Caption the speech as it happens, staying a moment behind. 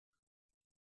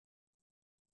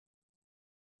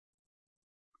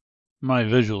My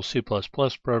Visual C++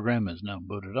 program is now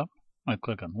booted up. I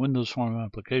click on Windows Form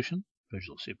Application,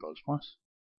 Visual C++.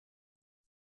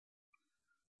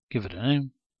 Give it a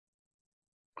name.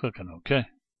 Click on OK.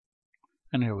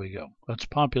 And here we go. Let's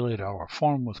populate our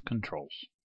form with controls.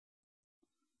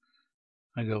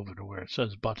 I go over to where it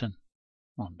says Button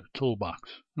on the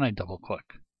toolbox, and I double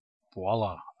click.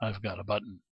 Voila, I've got a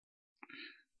button.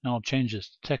 Now I'll change this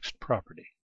to text property.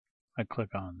 I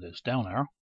click on this down arrow,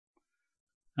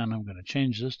 and I'm going to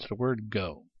change this to the word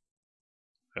Go.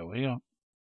 There we go.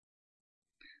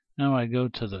 Now I go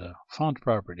to the font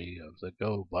property of the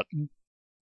Go button.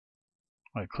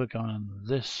 I click on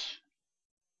this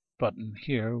button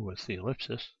here with the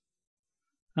ellipsis,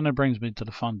 and it brings me to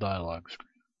the font dialog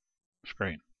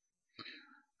screen.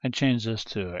 I change this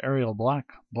to Arial Black,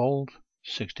 bold,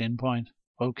 16 point,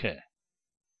 OK.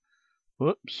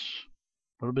 Whoops,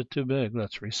 a little bit too big.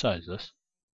 Let's resize this.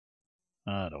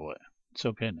 Out of the way. It's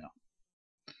OK now.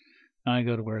 Now I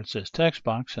go to where it says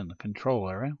TextBox in the control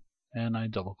area, and I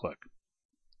double click.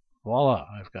 Voila,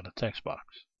 I've got a text box.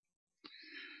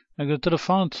 I go to the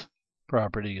font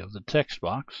property of the text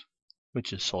box,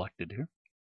 which is selected here,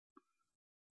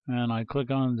 and I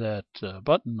click on that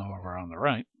button over on the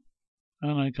right,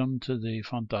 and I come to the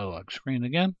font dialog screen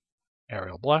again,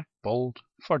 Arial Black, bold,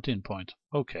 14 point,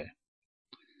 OK,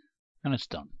 and it's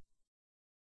done.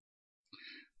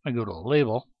 I go to a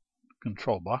label,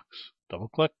 control box, double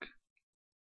click,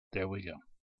 there we go.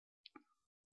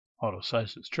 Auto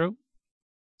size is true.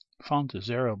 Font is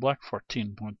Arial Black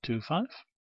 14.25,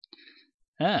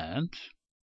 and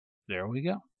there we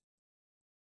go.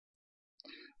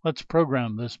 Let's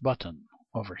program this button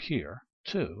over here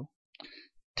to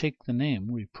take the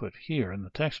name we put here in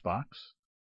the text box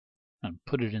and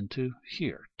put it into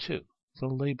here too, the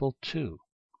label 2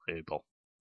 label.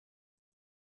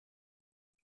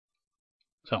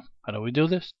 So how do we do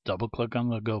this? Double click on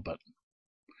the Go button,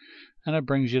 and it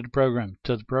brings you to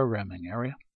the programming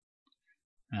area,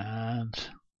 and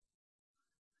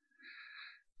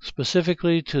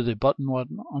specifically to the button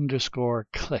underscore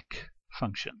click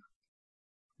function.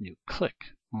 You click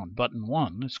on button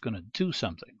 1, it's going to do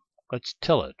something. Let's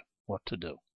tell it what to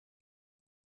do.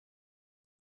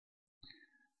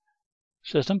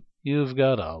 System, you've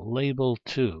got a label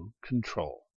 2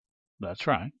 control. That's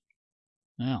right.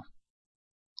 Now,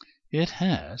 it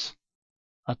has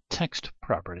a text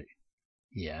property.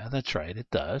 Yeah, that's right, it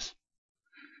does.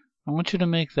 I want you to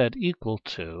make that equal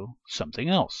to something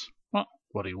else. Well,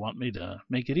 what do you want me to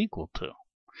make it equal to?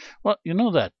 Well, you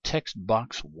know that text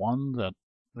box 1 that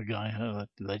the guy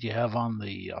that you have on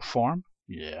the form?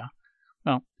 Yeah.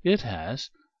 Well, it has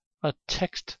a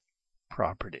text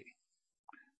property.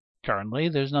 Currently,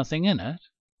 there's nothing in it,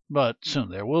 but soon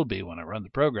there will be when I run the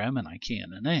program and I key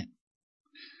in a name.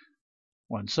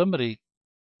 When somebody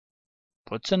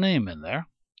puts a name in there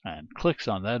and clicks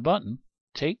on that button,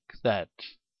 take that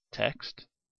text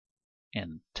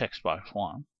in text box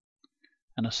 1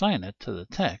 and assign it to the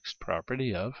text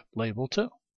property of label 2.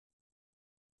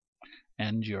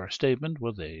 End your statement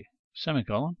with a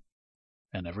semicolon,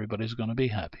 and everybody's going to be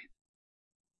happy.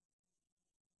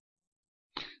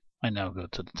 I now go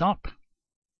to the top. It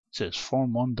says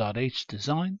form1.h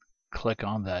design. Click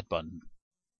on that button,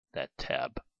 that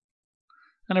tab,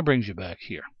 and it brings you back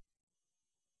here.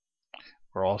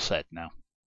 We're all set now.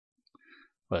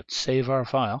 Let's save our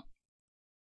file,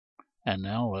 and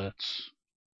now let's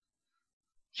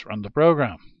run the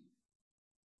program.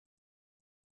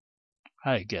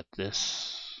 I get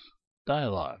this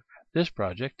dialog. This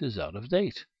project is out of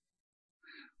date.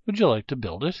 Would you like to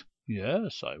build it?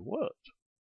 Yes, I would.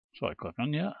 So I click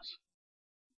on yes.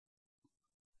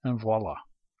 And voila,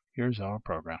 here's our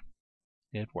program.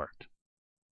 It worked.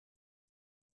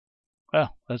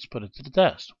 Well, let's put it to the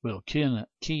test. We'll key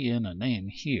in a name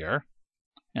here,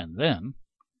 and then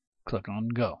click on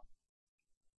Go.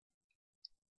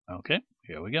 Okay,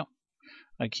 here we go.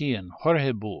 I key in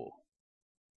Jorge Boole.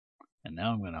 And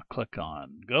now I'm going to click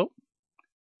on Go.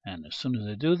 And as soon as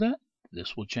I do that,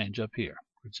 this will change up here.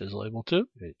 It says label 2.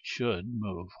 It should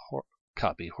move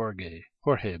copy Jorge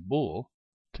Boole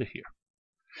to here.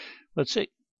 Let's see.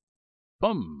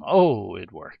 Boom! Oh,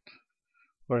 it worked.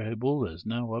 Jorge Boole is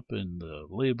now up in the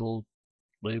label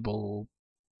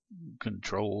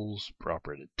controls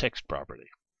property, text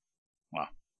property. Wow.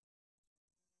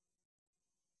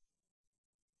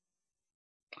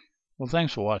 Well,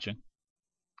 thanks for watching.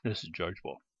 This is George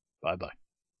Boole. Bye-bye.